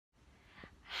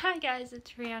Hi guys,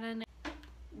 it's Rhiannon.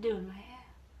 Doing my hair.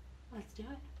 Let's do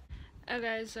it.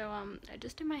 Okay, so I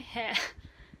just did my hair.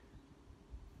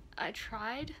 I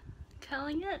tried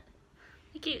curling it.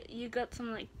 Like you got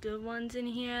some like good ones in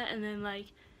here, and then like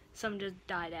some just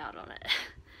died out on it.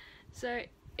 So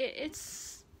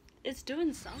it's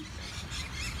doing something.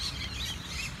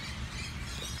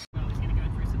 Well, he's going to go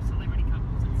through some celebrity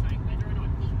couples and say whether or not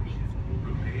he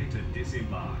Prepare to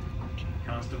disembark.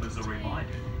 Customers are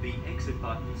reminded the exit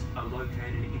buttons are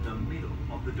located in the middle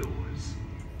of the doors.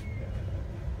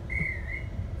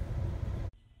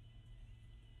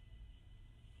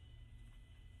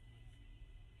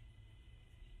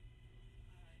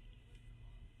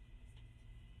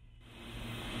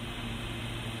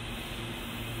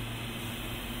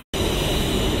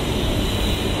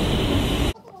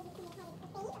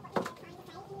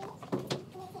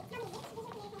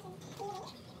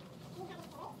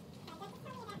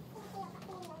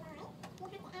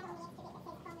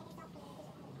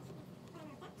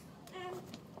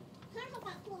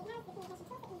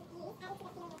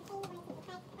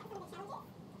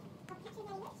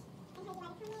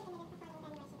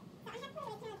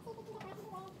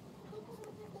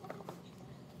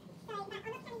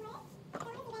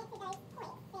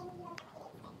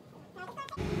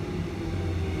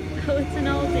 Oh, it's an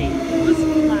oldie. It was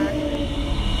flat.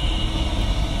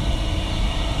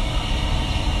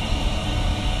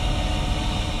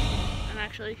 I'm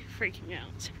actually freaking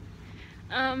out.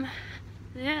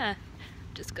 Yeah,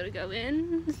 just gotta go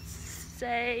in,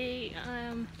 say,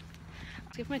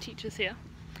 see if my teacher's here.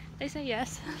 They say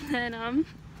yes, then I'll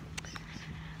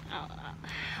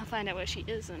find out where she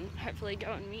is and hopefully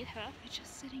go and meet her. We're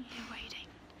just sitting here waiting.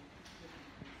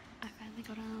 I finally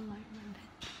got an alert moment.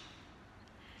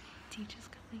 Teacher's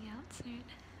coming out soon.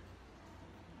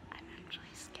 I'm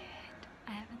actually scared.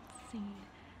 I haven't seen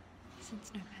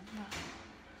since November.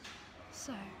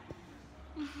 So,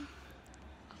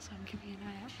 also I'm keeping an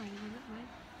eye out for anyone that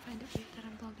might find it weird that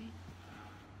I'm vlogging.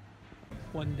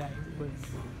 one day was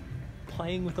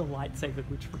playing with a lightsaber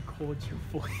which records your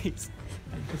voice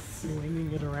and just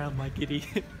swinging it around like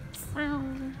idiots.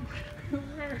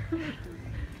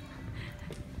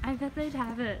 I bet they'd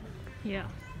have it here.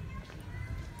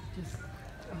 Just,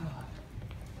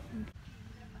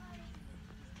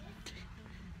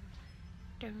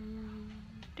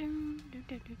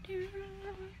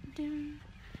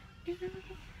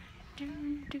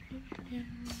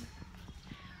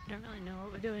 Don't really know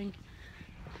what we're doing.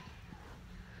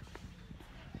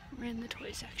 We're in the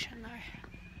toy section though.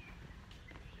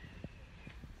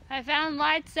 I found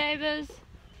lightsabers.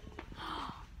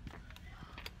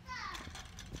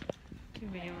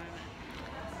 Give me a moment.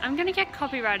 I'm gonna get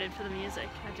copyrighted for the music,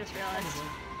 I just realized.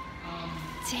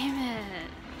 Damn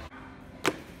it.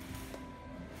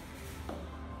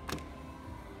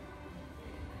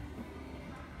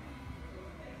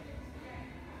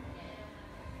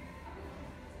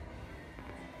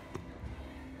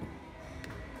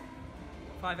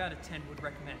 Five out of 10 would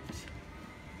recommend.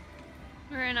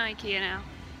 We're in IKEA now.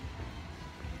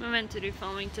 We're meant to do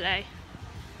filming today,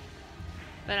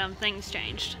 but things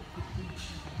changed.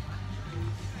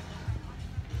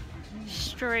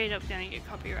 Straight up gonna get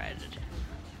copyrighted.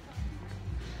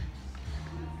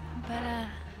 But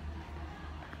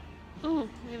ooh,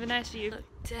 we have a nice view. Look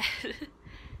dead.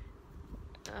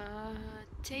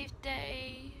 Tafe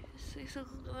day, 6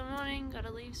 o'clock in the morning,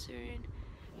 gotta leave soon.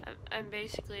 I'm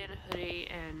basically in a hoodie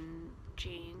and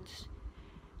jeans.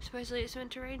 Supposedly it's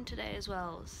meant to rain today as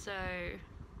well, so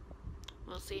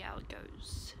we'll see how it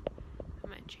goes. I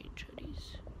might change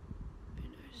hoodies. Who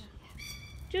knows?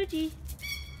 Georgie!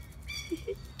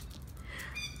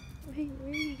 Wait,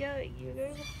 where are you going? You're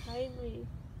going behind me.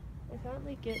 I can't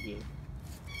like get you.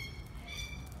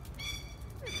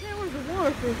 That was a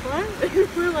waterproof one.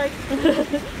 We're like,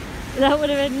 that would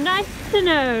have been nice to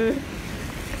know.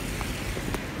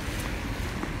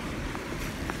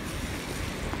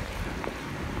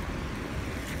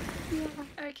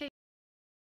 Okay